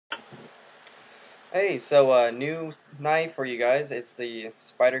Hey, so new knife for you guys. It's the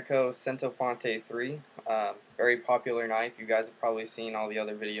Spyderco Centofante 3. Very popular knife. You guys have probably seen all the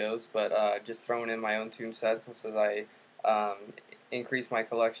other videos, but just throwing in my own tune sets since as I um, increase my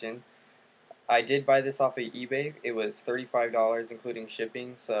collection. I did buy this off of eBay. It was $35 including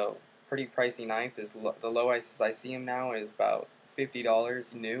shipping, so pretty pricey knife. The lowest I see them now is about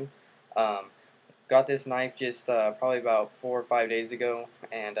 $50 new. Um, Got this knife just probably about 4 or 5 days ago,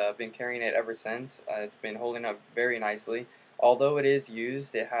 and been carrying it ever since. It's been holding up very nicely. Although it is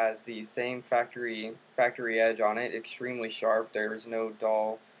used, it has the same factory edge on it, extremely sharp. There's no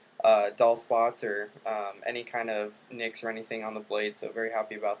dull spots or any kind of nicks or anything on the blade. So very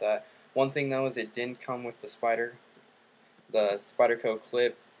happy about that. One thing though is it didn't come with the Spyderco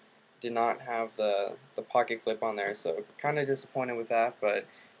clip did not have the pocket clip on there, so kind of disappointed with that. But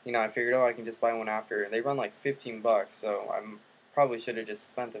I figured, oh, I can just buy one after. They run like 15 bucks, so I'm probably should have just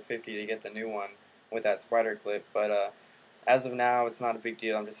spent the 50 to get the new one with that spider clip. But as of now, it's not a big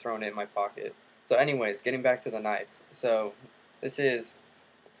deal. I'm just throwing it in my pocket. So, anyways, getting back to the knife. So this is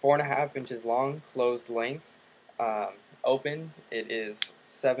 4.5 inches long, closed length. Um, Open, it is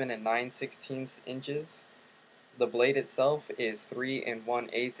 7 and 9/16 inches. The blade itself is 3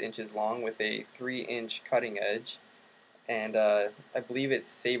 1/8 inches long with a 3-inch cutting edge, and I believe it's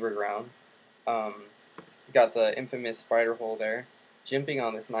saber ground. It's got the infamous spider hole there. Jimping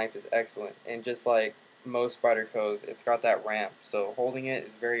on this knife is excellent, and just like most Spydercos, it's got that ramp, so holding it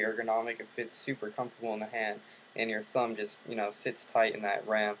is very ergonomic. It fits super comfortable in the hand, and your thumb just sits tight in that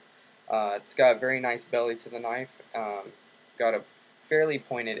ramp. It's got very nice belly to the knife. Got a fairly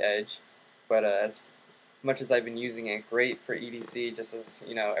pointed edge, but as much as I've been using it, great for EDC, just as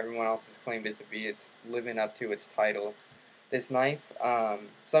everyone else has claimed it to be. It's living up to its title. This knife,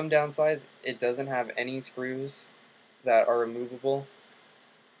 some downsides, it doesn't have any screws that are removable.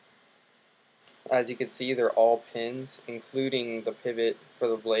 As you can see, they're all pins, including the pivot for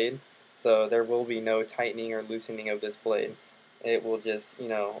the blade, so there will be no tightening or loosening of this blade. It will just,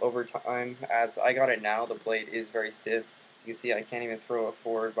 over time, as I got it now, the blade is very stiff. You can see I can't even throw it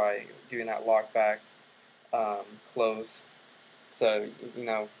forward by doing that lock back close. So,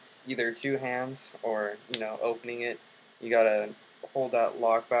 either two hands or, opening it, you gotta hold that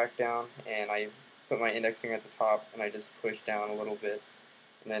lock back down, and I put my index finger at the top and I just push down a little bit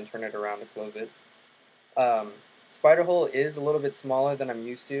and then turn it around to close it. Um, Spider hole is a little bit smaller than I'm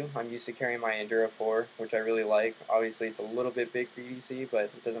used to. I'm used to carrying my Endura 4, which I really like. Obviously, it's a little bit big for EDC, but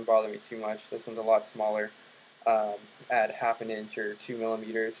it doesn't bother me too much. This one's a lot smaller, at 1/2 inch or 2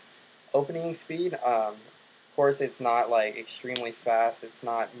 millimeters. Opening speed, of course, it's not like extremely fast. It's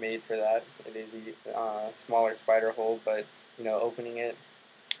not made for that. It is a smaller spider hole, but opening it,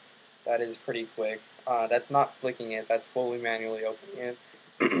 that is pretty quick. That's not flicking it. That's fully manually opening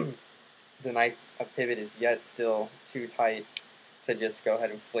it. The knife pivot is yet still too tight to just go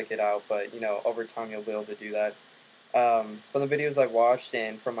ahead and flick it out, but over time you'll be able to do that. From the videos I've watched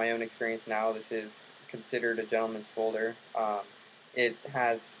and from my own experience now, this is considered a gentleman's folder. It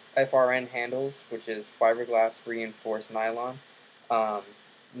has FRN handles, which is fiberglass reinforced nylon. Um,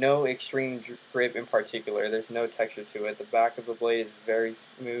 no extreme grip in particular. There's no texture to it. The back of the blade is very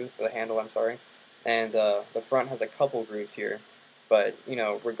smooth, the handle, I'm sorry, and the front has a couple grooves here. But,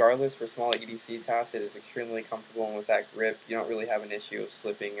 regardless, for small EDC tasks, it is extremely comfortable, and with that grip, you don't really have an issue of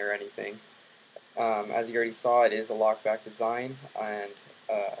slipping or anything. As you already saw, it is a lockback design, and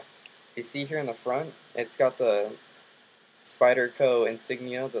you see here in the front, it's got the Spyderco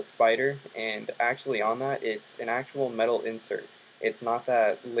insignia, the spider, and actually on that, it's an actual metal insert. It's not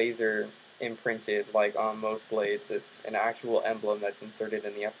that laser imprinted like on most blades. It's an actual emblem that's inserted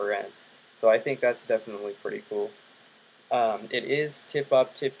in the upper end. So I think that's definitely pretty cool. It is tip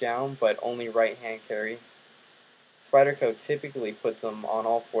up, tip down, but only right hand carry. Spyderco typically puts them on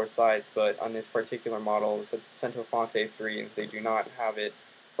all four sides, but on this particular model, it's a Centofante 3, they do not have it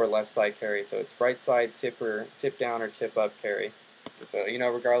for left side carry. So it's right side tip down or tip up carry. So,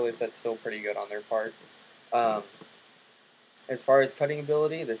 regardless, that's still pretty good on their part. Um, as far as cutting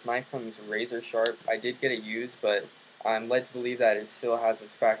ability, this knife comes razor sharp. I did get it used, but I'm led to believe that it still has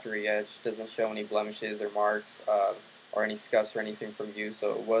its factory edge, doesn't show any blemishes or marks or any scuffs or anything from use,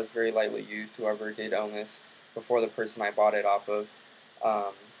 so it was very lightly used, whoever did own this before the person I bought it off of.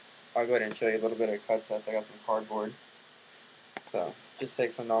 I'll go ahead and show you a little bit of cut test. I got some cardboard. So just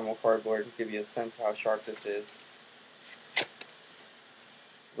take some normal cardboard to give you a sense of how sharp this is.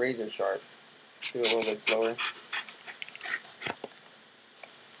 Razor sharp. Do it a little bit slower.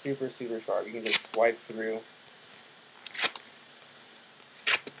 Super, super sharp. You can just swipe through.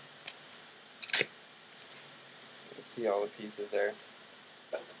 See all the pieces there.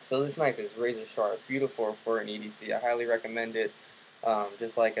 So this knife is razor sharp, beautiful for an EDC. I highly recommend it,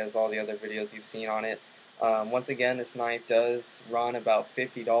 just like as all the other videos you've seen on it. Once again, this knife does run about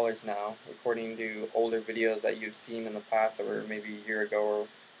 $50 now, according to older videos that you've seen in the past that were maybe a year ago or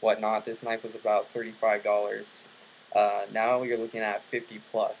whatnot. This knife was about $35. Now you're looking at 50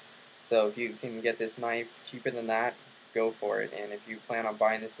 plus. So if you can get this knife cheaper than that, go for it. And if you plan on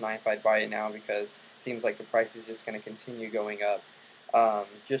buying this knife, I'd buy it now because it seems like the price is just going to continue going up.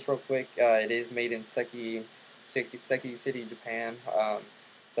 Just real quick, it is made in Seki City, Japan.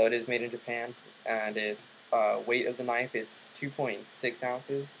 So it is made in Japan, and it weight of the knife, it's 2.6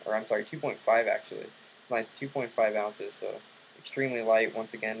 ounces, or I'm sorry, 2.5 actually. The knife's 2.5 ounces, so extremely light.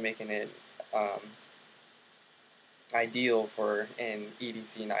 Once again, making it ideal for an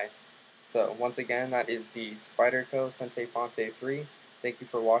EDC knife. So once again, that is the Spyderco Centofante 3. Thank you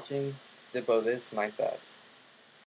for watching. Zippo this, knife that.